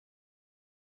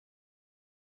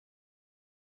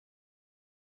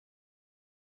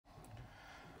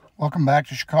Welcome back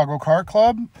to Chicago Car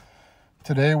Club.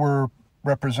 Today we're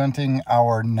representing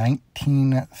our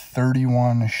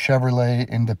 1931 Chevrolet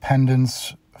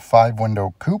Independence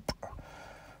 5-window coupe.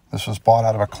 This was bought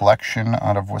out of a collection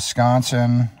out of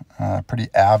Wisconsin. Pretty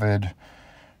avid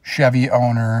Chevy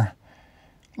owner.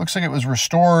 Looks like it was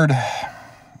restored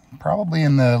probably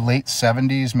in the late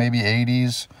 70s, maybe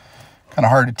 80s. Kind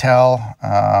of hard to tell.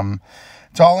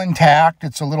 It's all intact.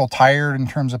 It's a little tired in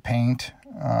terms of paint.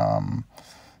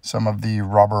 Some of the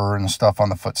rubber and stuff on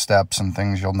the footsteps and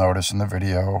things you'll notice in the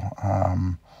video.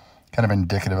 Kind of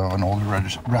indicative of an older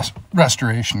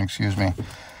restoration, excuse me.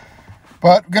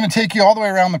 But I'm going to take you all the way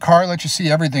around the car, let you see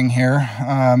everything here.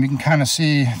 You can kind of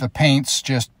see the paint's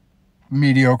just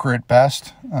mediocre at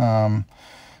best.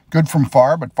 Good from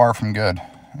far, but far from good.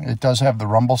 It does have the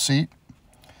rumble seat.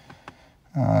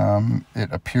 It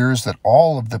appears that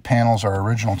all of the panels are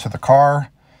original to the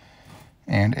car,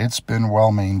 and it's been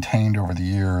well maintained over the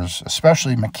years,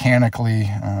 especially mechanically,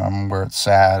 where it's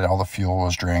sat, all the fuel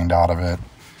was drained out of it.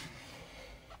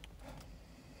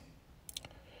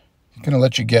 I'm going to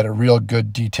let you get a real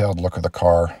good detailed look of the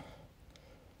car.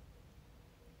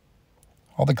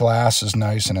 All the glass is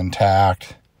nice and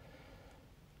intact.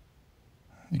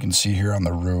 You can see here on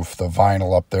the roof, the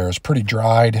vinyl up there is pretty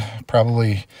dried.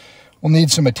 Probably will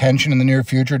need some attention in the near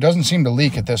future. It doesn't seem to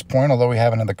leak at this point, although we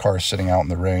haven't had the car sitting out in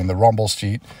the rain. The rumble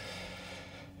seat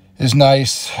is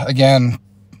nice. Again,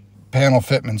 panel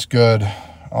fitment's good.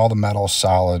 All the metal's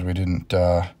solid. We didn't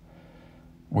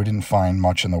find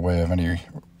much in the way of any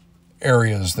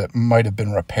areas that might have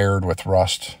been repaired with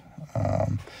rust.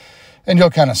 And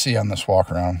you'll kind of see on this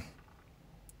walk around.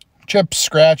 Chips,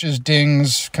 scratches,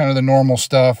 dings, kind of the normal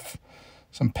stuff.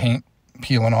 Some paint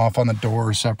peeling off on the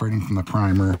door, separating from the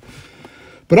primer.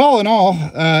 But all in all,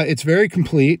 it's very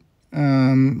complete,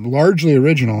 largely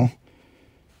original,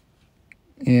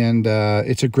 and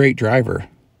it's a great driver.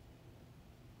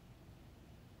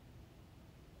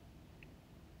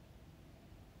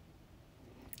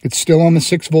 It's still on the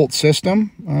 6-volt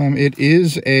system. It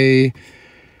is a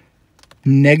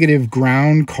negative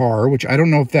ground car, which I don't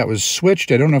know if that was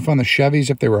switched. I don't know if on the Chevys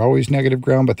if they were always negative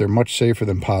ground, but they're much safer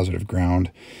than positive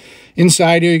ground.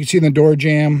 Inside here, you can see the door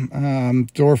jamb.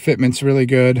 Door fitment's really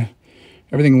good.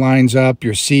 Everything lines up.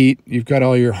 Your seat, you've got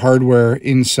all your hardware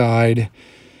inside.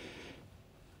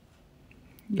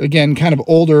 Again, kind of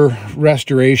older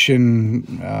restoration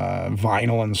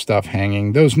vinyl and stuff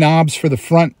hanging. Those knobs for the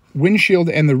front windshield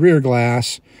and the rear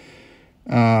glass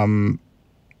aren't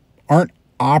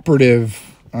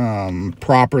operative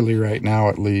properly right now,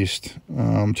 at least,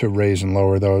 to raise and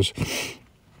lower those.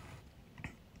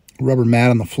 Rubber mat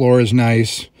on the floor is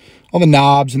nice. All the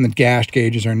knobs and the gas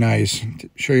gauges are nice. To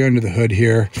show you under the hood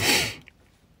here.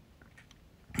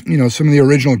 You know, some of the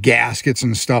original gaskets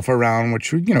and stuff around,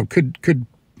 which, you know, could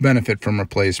benefit from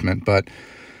replacement, but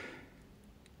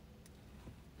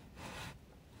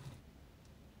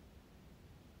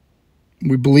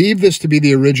we believe this to be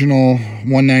the original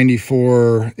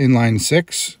 194 inline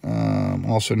 6,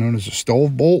 also known as a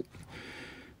stove bolt.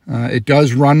 It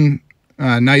does run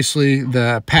nicely.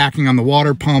 The packing on the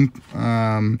water pump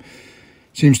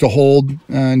seems to hold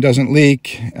and doesn't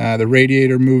leak. The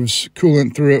radiator moves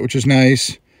coolant through it, which is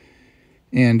nice,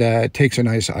 and it takes a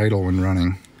nice idle when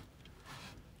running.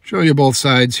 Show you both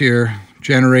sides here.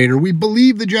 Generator. We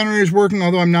believe the generator is working,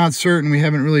 although I'm not certain. We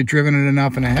haven't really driven it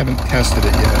enough, and I haven't tested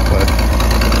it yet, but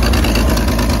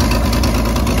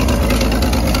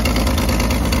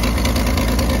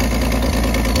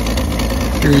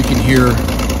here you can hear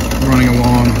running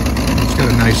along. It's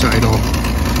got a nice idle.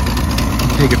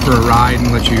 I'll take it for a ride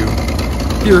and let you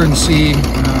hear and see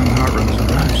how it runs and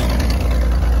drives.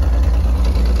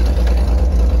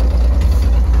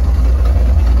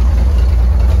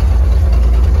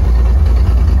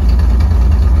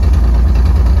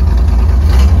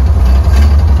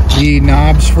 The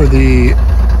knobs for the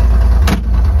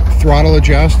throttle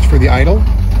adjust for the idle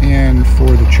and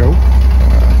for the choke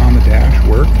on the dash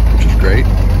work, which is great.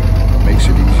 Makes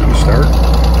it easy to start.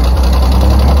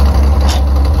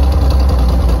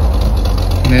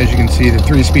 And as you can see, the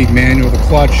 3-speed manual, the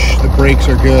clutch, the brakes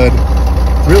are good.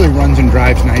 Really runs and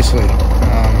drives nicely.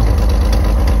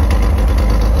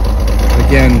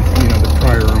 Again, you know, the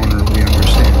prior owner, we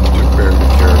understand, took very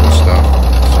good care of this stuff.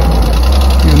 So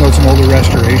even though it's an older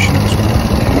restoration, it was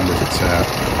where it's at.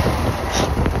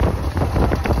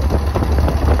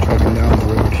 Chugging down the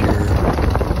road here.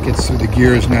 Gets through the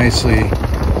gears nicely.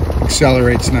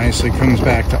 Accelerates nicely, comes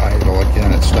back to idle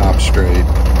again, it stops straight.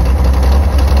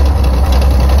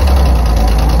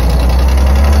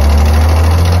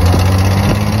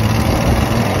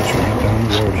 Let's run down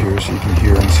the road here so you can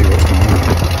hear and see what's going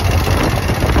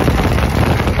on.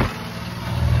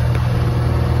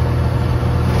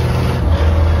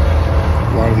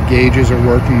 gauges are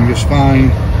working just fine.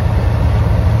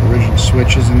 The original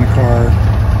switch is in the car.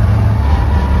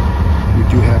 We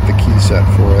do have the key set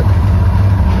for it.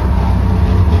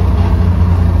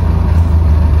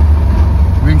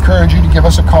 We encourage you to give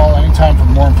us a call anytime for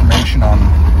more information on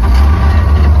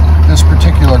this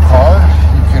particular car.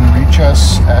 You can reach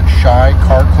us at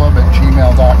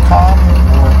shycarclub@gmail.com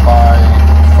or by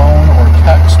phone or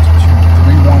text to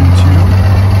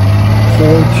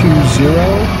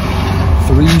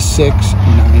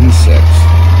 312-420-3696.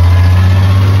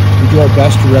 We do our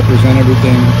best to represent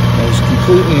everything as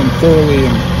completely and thoroughly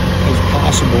as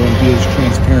possible and be as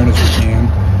transparent as we can.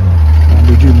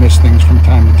 We do miss things from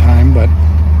time to time, but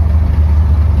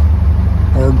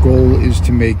our goal is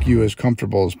to make you as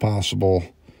comfortable as possible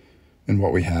in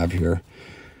what we have here.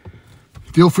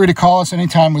 Feel free to call us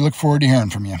anytime. We look forward to hearing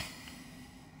from you.